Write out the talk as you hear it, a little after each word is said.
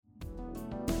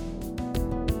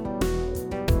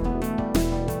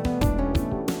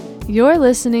You're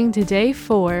listening to Day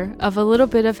 4 of A Little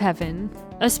Bit of Heaven,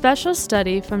 a special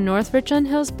study from North Richland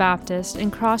Hills Baptist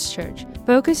and Cross Church,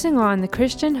 focusing on the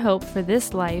Christian hope for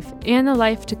this life and the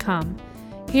life to come.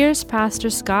 Here's Pastor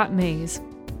Scott Mays.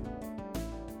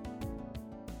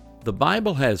 The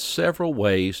Bible has several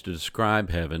ways to describe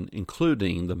heaven,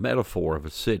 including the metaphor of a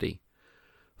city.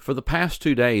 For the past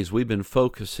 2 days, we've been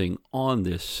focusing on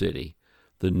this city,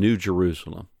 the New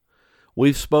Jerusalem.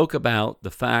 We've spoke about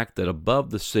the fact that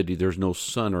above the city there's no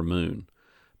sun or moon,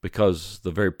 because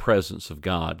the very presence of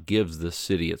God gives this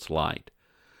city its light.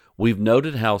 We've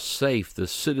noted how safe the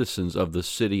citizens of the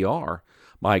city are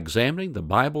by examining the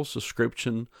Bible's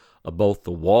description of both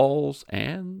the walls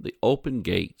and the open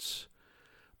gates.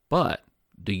 But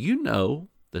do you know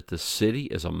that the city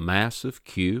is a massive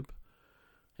cube?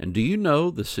 And do you know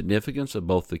the significance of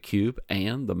both the cube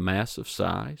and the massive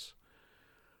size?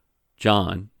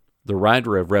 John, the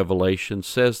writer of Revelation,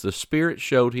 says the Spirit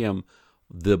showed him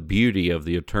the beauty of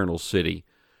the eternal city.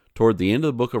 Toward the end of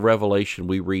the book of Revelation,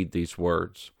 we read these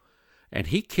words, "And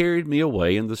he carried me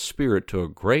away in the Spirit to a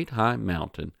great high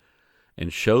mountain,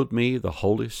 and showed me the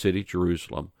holy city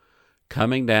Jerusalem,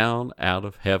 coming down out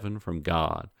of heaven from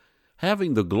God,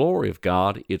 having the glory of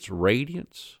God, its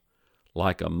radiance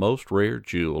like a most rare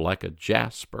jewel, like a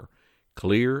jasper,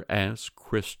 clear as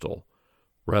crystal."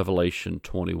 Revelation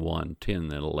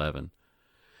 21:10 and 11.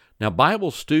 Now,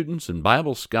 Bible students and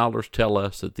Bible scholars tell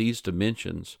us that these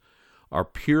dimensions are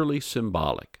purely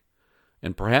symbolic,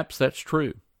 and perhaps that's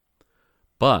true.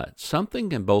 But something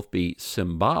can both be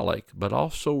symbolic but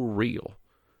also real.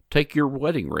 Take your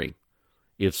wedding ring.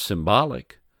 It's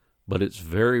symbolic, but it's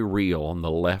very real on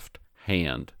the left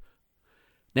hand.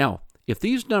 Now, if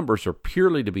these numbers are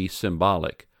purely to be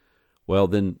symbolic, well,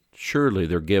 then surely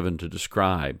they're given to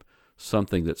describe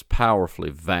something that's powerfully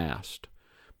vast.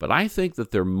 But I think that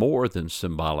they're more than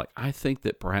symbolic. I think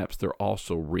that perhaps they're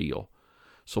also real.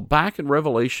 So back in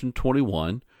Revelation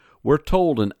 21, we're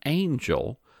told an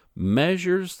angel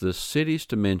measures the city's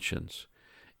dimensions.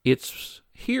 It's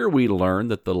here we learn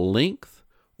that the length,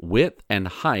 width, and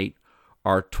height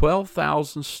are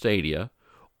 12,000 stadia,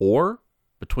 or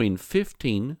between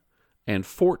 15 and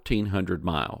 1,400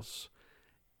 miles.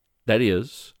 That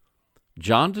is,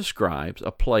 John describes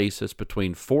a place that's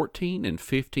between 14 and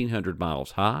 1,500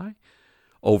 miles high,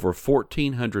 over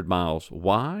 1,400 miles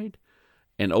wide,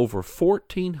 and over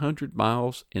 1,400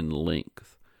 miles in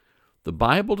length. The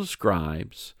Bible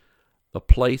describes a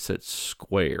place that's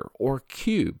square or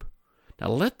cube. Now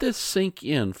let this sink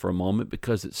in for a moment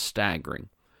because it's staggering.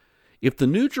 If the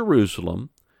New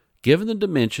Jerusalem, given the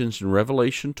dimensions in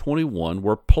Revelation 21,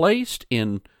 were placed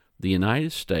in the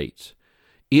United States,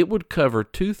 it would cover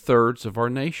 2/3 of our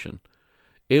nation.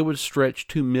 It would stretch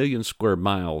 2 million square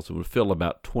miles and would fill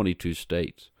about 22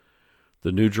 states.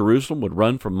 The New Jerusalem would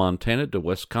run from Montana to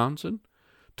Wisconsin,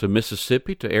 to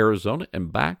Mississippi, to Arizona,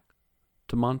 and back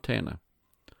to Montana.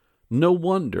 No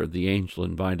wonder the angel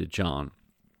invited John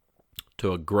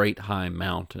to a great high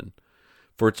mountain,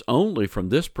 for it's only from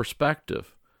this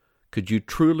perspective could you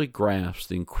truly grasp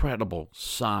the incredible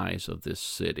size of this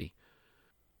city.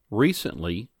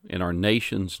 Recently, in our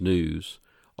nation's news,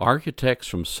 architects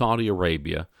from Saudi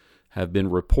Arabia have been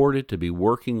reported to be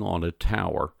working on a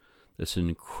tower that's an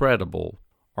incredible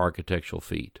architectural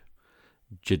feat.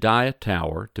 Jeddah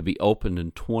Tower, to be opened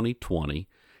in 2020,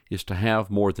 is to have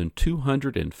more than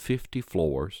 250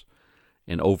 floors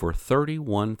and over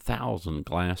 31,000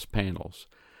 glass panels,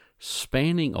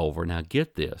 spanning over, now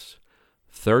get this,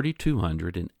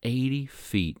 3,280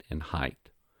 feet in height.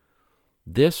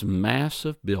 This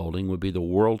massive building would be the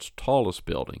world's tallest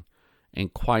building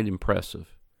and quite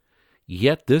impressive.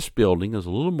 Yet this building is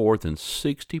a little more than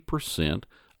 60%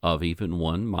 of even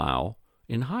 1 mile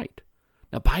in height.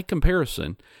 Now, by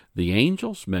comparison, the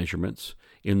angel's measurements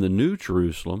in the New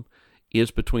Jerusalem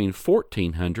is between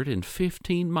 1,400 and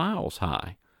 15 miles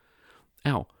high.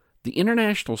 Now, the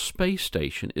International Space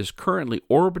Station is currently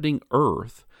orbiting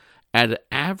Earth at an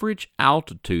average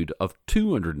altitude of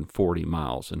 240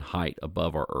 miles in height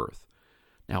above our Earth.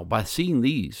 Now, by seeing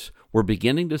these, we're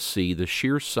beginning to see the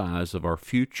sheer size of our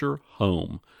future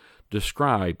home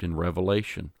described in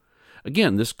Revelation.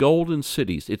 Again, this golden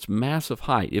city, its massive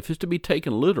height, if it's to be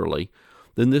taken literally,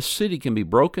 then this city can be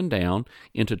broken down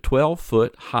into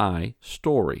 12-foot high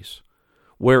stories,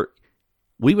 where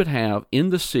we would have in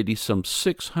the city some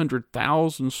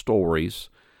 600,000 stories.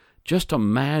 Just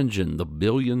imagine the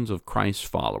billions of Christ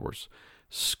followers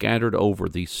scattered over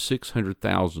these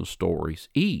 600,000 stories,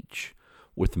 each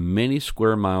with many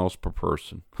square miles per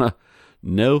person.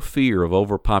 No fear of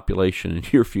overpopulation in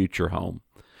your future home.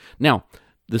 Now,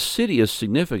 the city is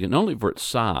significant not only for its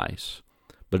size,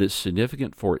 but it's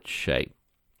significant for its shape.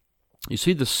 You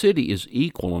see, the city is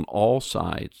equal on all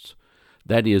sides.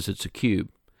 That is, it's a cube.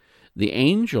 The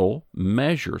angel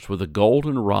measures with a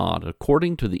golden rod.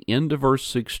 According to the end of verse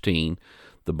 16,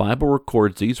 the Bible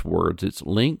records these words: its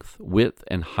length, width,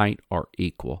 and height are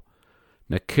equal.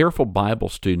 Now, careful Bible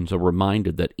students are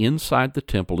reminded that inside the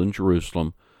temple in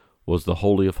Jerusalem was the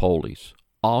Holy of Holies,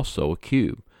 also a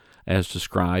cube, as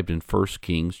described in 1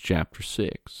 Kings chapter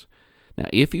 6. Now,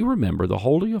 if you remember, the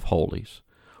Holy of Holies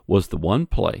was the one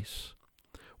place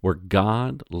where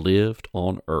God lived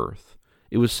on earth.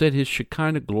 It was said his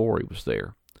Shekinah glory was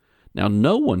there. Now,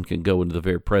 no one can go into the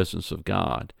very presence of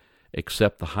God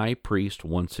except the high priest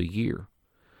once a year.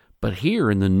 But here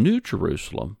in the New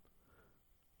Jerusalem,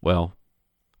 well,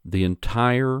 the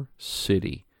entire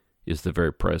city is the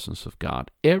very presence of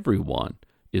God. Everyone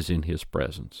is in his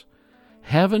presence.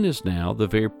 Heaven is now the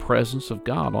very presence of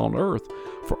God on earth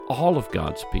for all of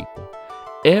God's people.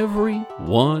 Every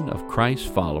one of Christ's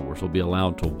followers will be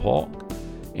allowed to walk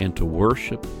and to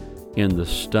worship in the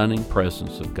stunning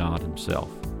presence of God himself.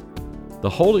 The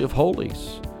Holy of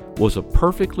Holies was a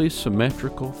perfectly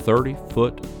symmetrical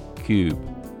 30-foot cube,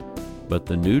 but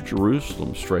the New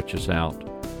Jerusalem stretches out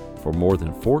for more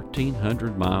than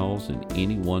 1,400 miles in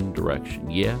any one direction.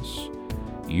 Yes,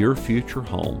 your future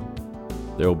home.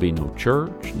 There will be no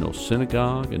church, no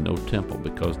synagogue, and no temple,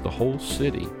 because the whole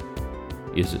city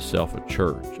is itself a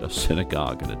church, a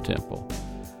synagogue, and a temple.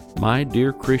 My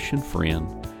dear Christian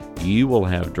friend, you will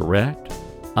have direct,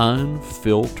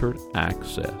 unfiltered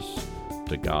access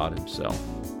to God himself.